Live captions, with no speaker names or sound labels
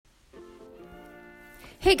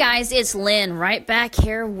Hey guys, it's Lynn right back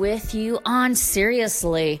here with you on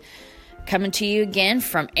Seriously. Coming to you again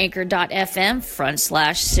from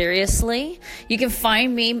anchor.fm/seriously. You can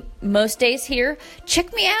find me most days here.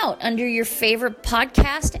 Check me out under your favorite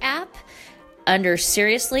podcast app under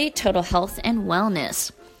Seriously Total Health and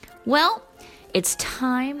Wellness. Well, it's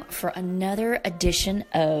time for another edition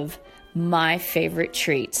of My Favorite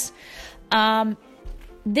Treats.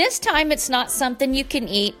 This time it's not something you can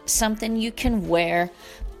eat, something you can wear.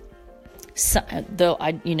 Though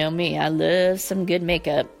you know me, I love some good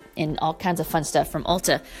makeup and all kinds of fun stuff from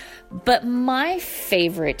Ulta. But my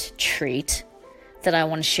favorite treat that I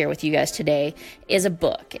want to share with you guys today is a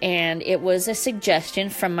book. And it was a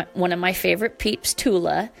suggestion from one of my favorite peeps,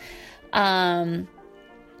 Tula.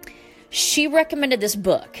 She recommended this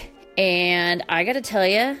book. And I got to tell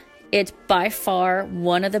you, it's by far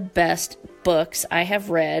one of the best books I have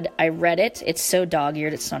read. I read it. It's so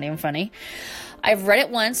dog-eared, it's not even funny. I've read it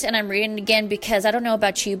once and I'm reading it again because I don't know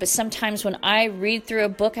about you, but sometimes when I read through a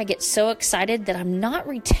book, I get so excited that I'm not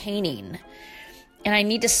retaining and I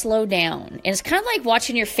need to slow down. And it's kind of like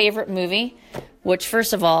watching your favorite movie, which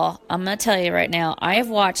first of all, I'm going to tell you right now, I have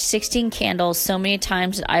watched 16 Candles so many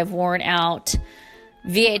times that I've worn out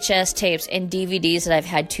VHS tapes and DVDs that I've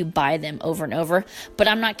had to buy them over and over. But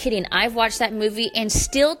I'm not kidding. I've watched that movie and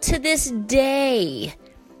still to this day,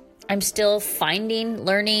 I'm still finding,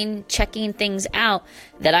 learning, checking things out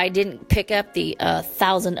that I didn't pick up the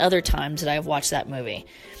 1,000 other times that I've watched that movie.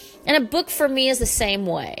 And a book for me is the same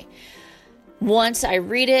way. Once I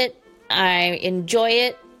read it, I enjoy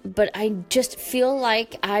it, but I just feel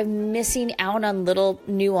like I'm missing out on little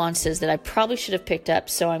nuances that I probably should have picked up,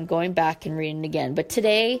 so I'm going back and reading it again. But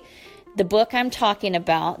today, the book I'm talking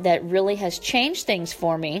about that really has changed things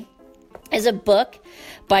for me is a book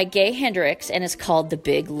by Gay Hendricks, and it's called The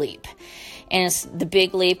Big Leap. And it's The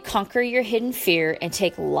Big Leap, Conquer Your Hidden Fear and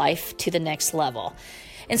Take Life to the Next Level.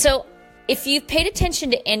 And so if you've paid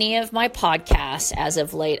attention to any of my podcasts as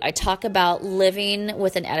of late, I talk about living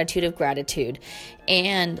with an attitude of gratitude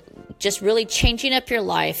and just really changing up your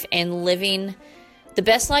life and living the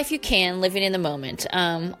best life you can, living in the moment.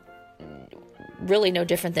 Really no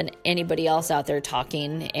different than anybody else out there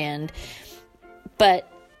talking. But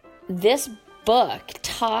this book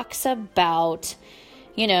talks about,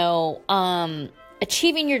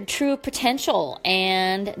 achieving your true potential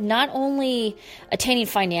and not only attaining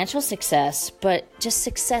financial success, but just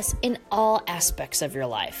success in all aspects of your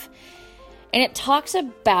life. And it talks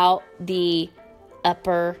about the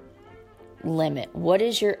upper limit. What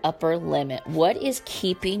is your upper limit? What is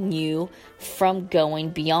keeping you from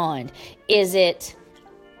going beyond? Is it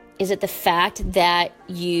the fact that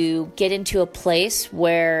you get into a place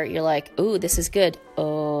where you're like, ooh, this is good.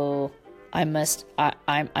 Oh, I must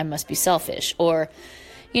be selfish. Or,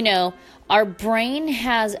 our brain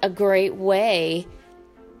has a great way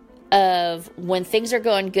of when things are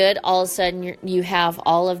going good, all of a sudden you have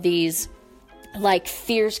all of these like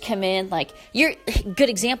fears come in. Like good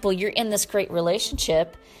example, you're in this great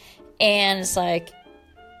relationship and it's like,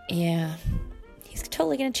 yeah, he's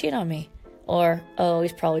totally going to cheat on me. Or, oh,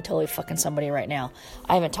 he's probably totally fucking somebody right now.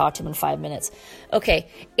 I haven't talked to him in 5 minutes. Okay,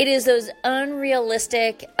 it is those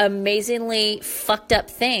unrealistic, amazingly fucked up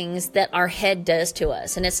things that our head does to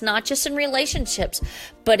us. And it's not just in relationships,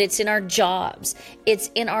 but it's in our jobs.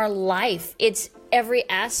 It's in our life. It's every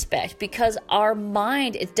aspect. Because our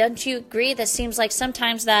mind, don't you agree that seems like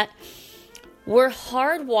sometimes that we're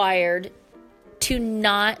hardwired to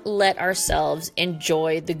not let ourselves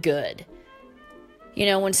enjoy the good.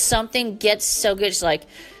 When something gets so good, it's like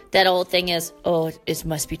that old thing is, oh, it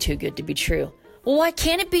must be too good to be true. Well, why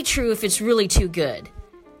can't it be true if it's really too good?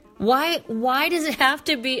 Why does it have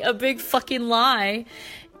to be a big fucking lie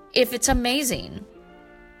if it's amazing?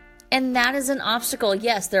 And that is an obstacle.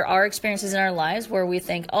 Yes, there are experiences in our lives where we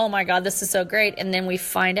think, oh my God, this is so great. And then we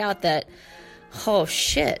find out that, oh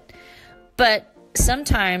shit. But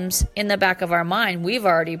sometimes in the back of our mind, we've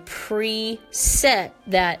already preset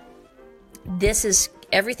that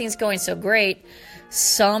everything's going so great,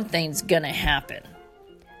 something's going to happen.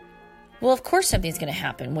 Well, of course something's going to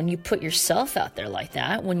happen when you put yourself out there like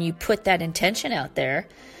that, when you put that intention out there.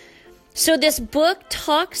 So this book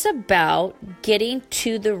talks about getting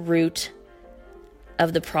to the root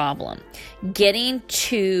of the problem, getting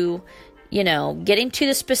to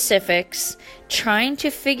the specifics, trying to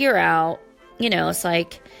figure out, it's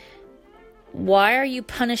like, why are you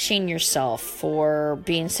punishing yourself for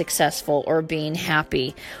being successful or being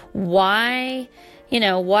happy? Why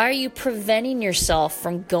are you preventing yourself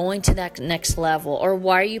from going to that next level? Or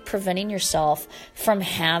why are you preventing yourself from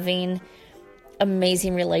having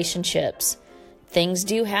amazing relationships? Things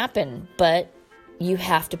do happen, but you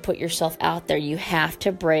have to put yourself out there. You have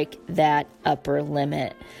to break that upper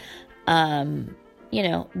limit.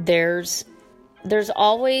 There's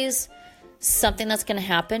always something that's going to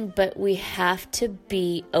happen, but we have to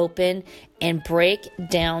be open and break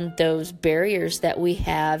down those barriers that we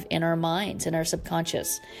have in our minds and our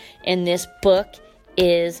subconscious. And this book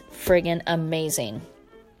is friggin' amazing.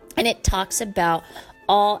 And it talks about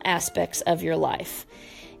all aspects of your life.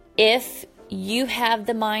 If you have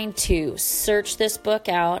the mind to search this book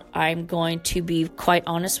out, I'm going to be quite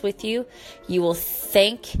honest with you. You will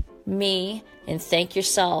thank me and thank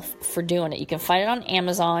yourself for doing it. You can find it on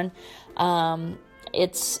Amazon.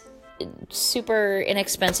 It's super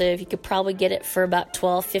inexpensive. You could probably get it for about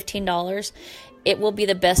 $12, $15. It will be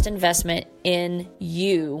the best investment in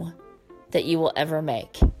you that you will ever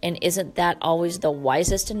make. And isn't that always the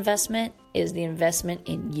wisest investment, is the investment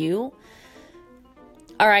in you?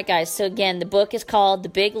 All right, guys. So again, the book is called The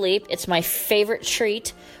Big Leap. It's my favorite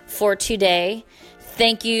treat for today.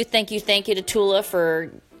 Thank you to Tula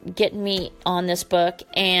for getting me on this book.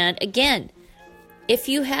 And again, if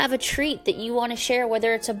you have a treat that you want to share,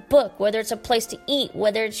 whether it's a book, whether it's a place to eat,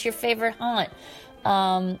 whether it's your favorite haunt,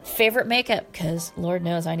 favorite makeup, because Lord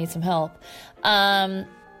knows I need some help,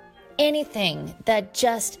 anything that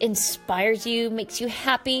just inspires you, makes you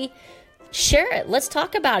happy, share it. Let's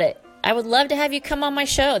talk about it. I would love to have you come on my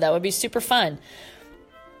show. That would be super fun.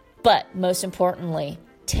 But most importantly,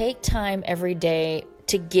 take time every day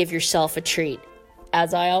to give yourself a treat.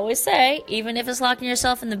 As I always say, even if it's locking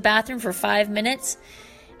yourself in the bathroom for 5 minutes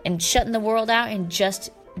and shutting the world out and just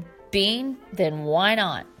being, then why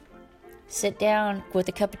not? Sit down with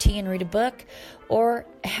a cup of tea and read a book, or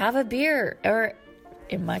have a beer, or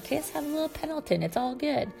in my case, have a little Pendleton. It's all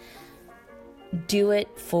good. Do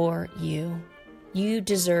it for you. You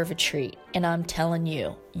deserve a treat. And I'm telling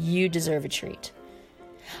you, you deserve a treat.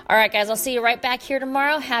 All right, guys, I'll see you right back here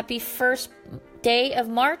tomorrow. Happy first day of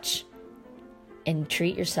March. And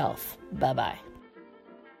treat yourself. Bye-bye.